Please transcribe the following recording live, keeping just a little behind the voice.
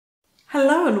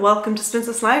Hello and welcome to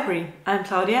Spinster's Library. I'm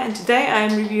Claudia and today I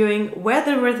am reviewing Where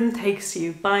the Rhythm Takes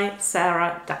You by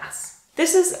Sarah Das.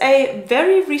 This is a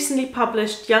very recently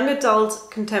published young adult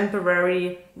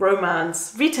contemporary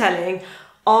romance retelling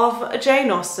of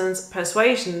Jane Austen's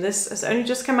Persuasion. This has only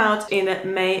just come out in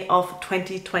May of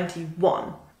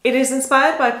 2021. It is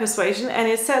inspired by Persuasion and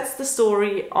it sets the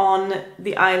story on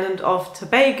the island of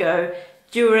Tobago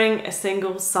during a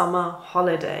single summer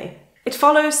holiday. It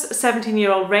follows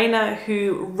 17-year-old Raina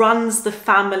who runs the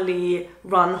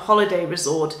family-run holiday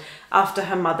resort after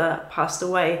her mother passed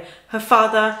away. Her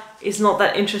father is not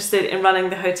that interested in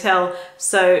running the hotel,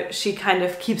 so she kind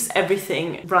of keeps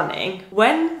everything running.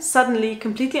 When suddenly,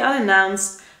 completely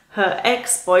unannounced, her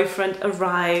ex-boyfriend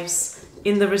arrives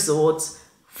in the resort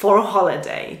for a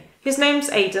holiday. His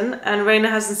name's Aidan and Raina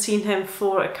hasn't seen him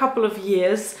for a couple of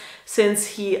years since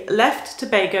he left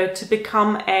Tobago to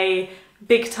become a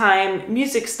big-time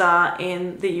music star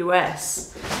in the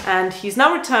US, and he's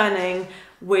now returning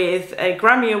with a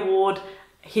Grammy Award,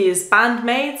 his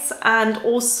bandmates, and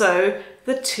also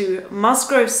the two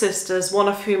Musgrove sisters, one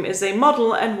of whom is a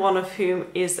model and one of whom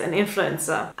is an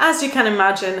influencer. As you can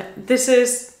imagine, this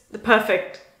is the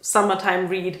perfect summertime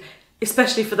read,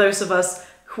 especially for those of us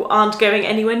who aren't going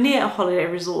anywhere near a holiday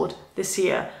resort this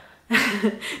year.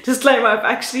 Disclaimer, I've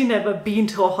actually never been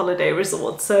to a holiday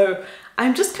resort, so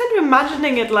I'm just kind of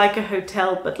imagining it like a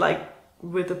hotel, but like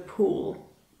with a pool.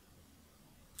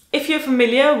 If you're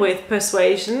familiar with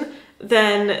Persuasion,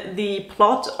 then the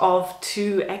plot of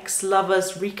two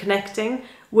ex-lovers reconnecting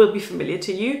will be familiar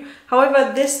to you.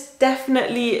 However, this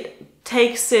definitely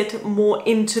takes it more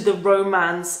into the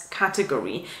romance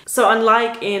category. So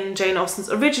unlike in Jane Austen's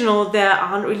original, there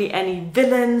aren't really any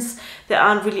villains, there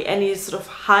aren't really any sort of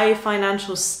high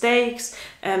financial stakes,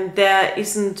 and there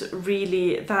isn't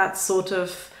really that sort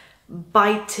of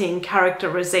biting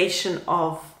characterization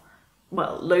of,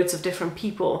 well, loads of different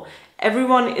people.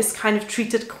 Everyone is kind of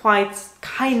treated quite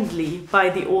kindly by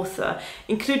the author,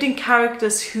 including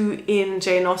characters who in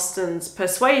Jane Austen's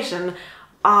Persuasion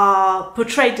are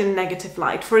portrayed in a negative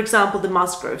light. For example, the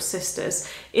Musgrove sisters.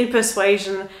 In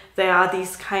Persuasion, they are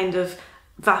these kind of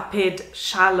vapid,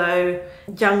 shallow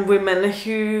young women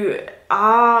who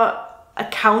are a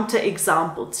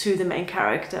counter-example to the main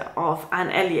character of Anne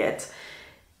Elliot.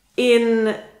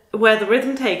 In Where the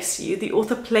Rhythm Takes You, the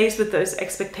author plays with those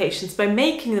expectations by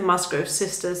making the Musgrove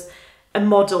sisters a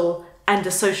model and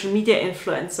a social media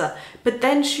influencer, but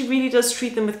then she really does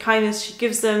treat them with kindness. She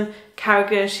gives them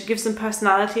character, she gives them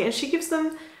personality, and she gives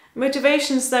them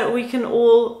motivations that we can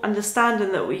all understand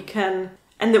and that we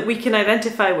can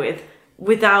identify with,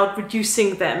 without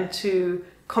reducing them to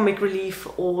comic relief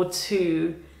or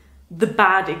to the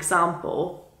bad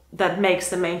example that makes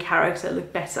the main character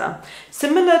look better.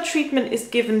 Similar treatment is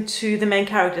given to the main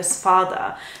character's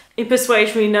father. In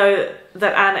Persuasion, we know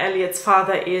that Anne Elliot's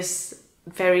father is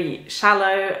very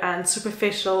shallow and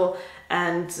superficial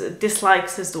and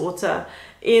dislikes his daughter.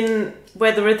 In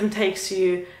Where the Rhythm Takes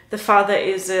You, the father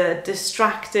is a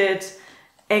distracted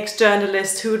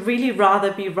ex-journalist who would really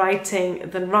rather be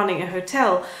writing than running a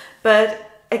hotel,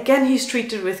 but again he's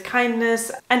treated with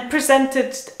kindness and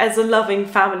presented as a loving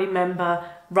family member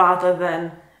rather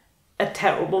than a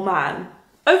terrible man.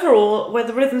 Overall, Where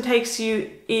the Rhythm Takes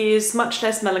You is much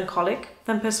less melancholic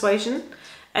than Persuasion,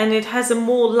 and it has a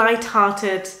more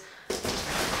light-hearted...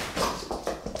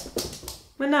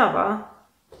 Minerva?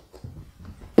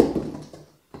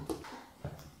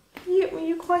 Are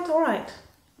you quite alright?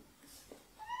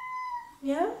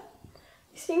 Yeah?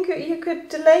 You think you could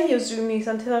delay your zoomies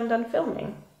until I'm done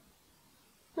filming?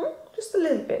 Just a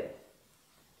little bit.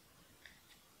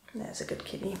 There's a good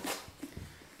kitty.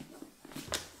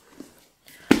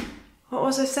 What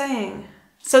was I saying?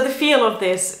 So the feel of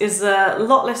this is a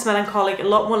lot less melancholic, a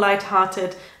lot more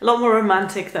light-hearted, a lot more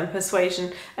romantic than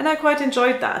Persuasion, and I quite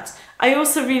enjoyed that. I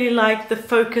also really like the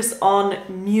focus on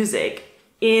music.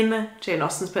 In Jane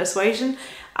Austen's Persuasion,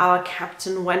 our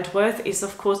Captain Wentworth is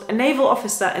of course a naval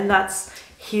officer, and that's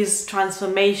his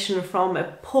transformation from a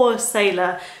poor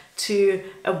sailor to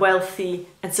a wealthy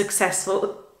and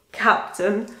successful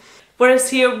captain.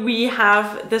 Whereas here we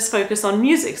have this focus on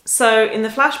music. So in the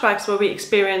flashbacks where we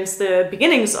experience the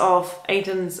beginnings of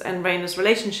Aidan's and Raina's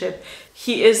relationship,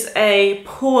 he is a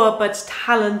poor but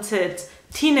talented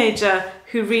teenager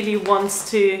who really wants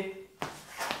to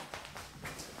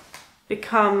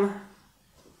become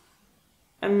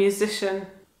a musician.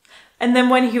 And then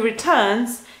when he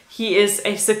returns, he is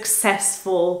a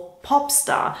successful pop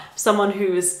star, someone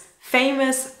who is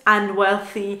famous and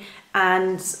wealthy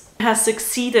and has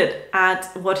succeeded at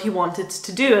what he wanted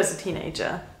to do as a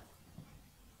teenager.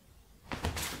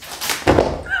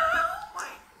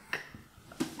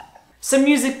 So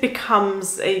music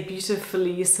becomes a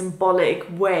beautifully symbolic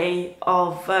way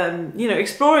of, you know,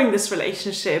 exploring this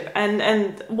relationship,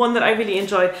 and one that I really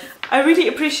enjoyed. I really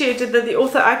appreciated that the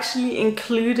author actually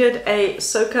included a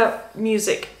soca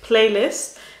music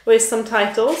playlist with some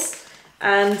titles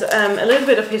and a little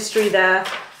bit of history there,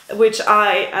 which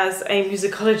I, as a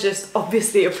musicologist,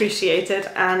 obviously appreciated,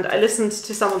 and I listened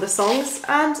to some of the songs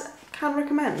and can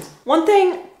recommend. One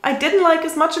thing I didn't like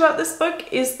as much about this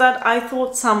book is that I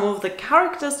thought some of the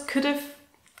characters could have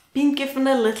been given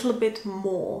a little bit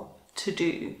more to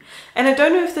do. And I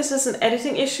don't know if this is an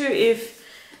editing issue, if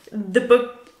the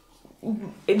book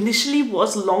initially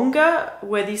was longer,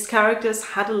 where these characters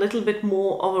had a little bit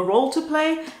more of a role to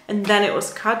play, and then it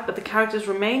was cut, but the characters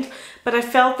remained. But I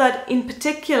felt that in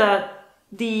particular,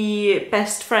 the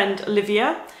best friend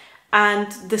Olivia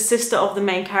and the sister of the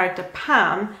main character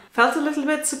Pam felt a little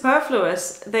bit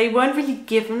superfluous. They weren't really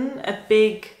given a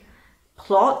big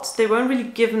plot. They weren't really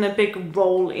given a big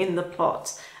role in the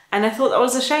plot. And I thought that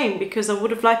was a shame, because I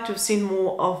would have liked to have seen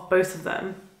more of both of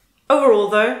them. Overall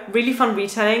though, really fun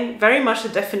retelling, very much the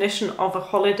definition of a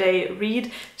holiday read.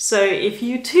 So if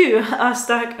you too are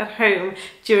stuck at home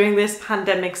during this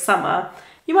pandemic summer,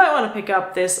 you might want to pick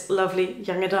up this lovely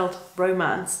young adult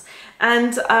romance.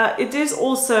 And it is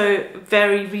also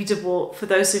very readable for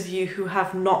those of you who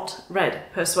have not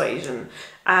read Persuasion.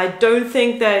 I don't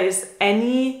think there is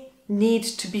any need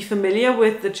to be familiar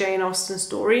with the Jane Austen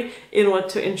story in order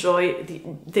to enjoy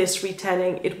this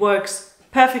retelling. It works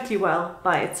perfectly well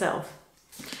by itself.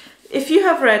 If you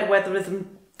have read Where the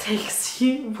Rhythm Takes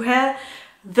You,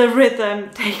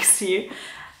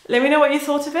 let me know what you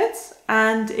thought of it,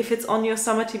 and if it's on your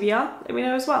summer TBR, let me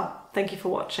know as well. Thank you for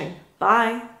watching.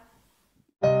 Bye!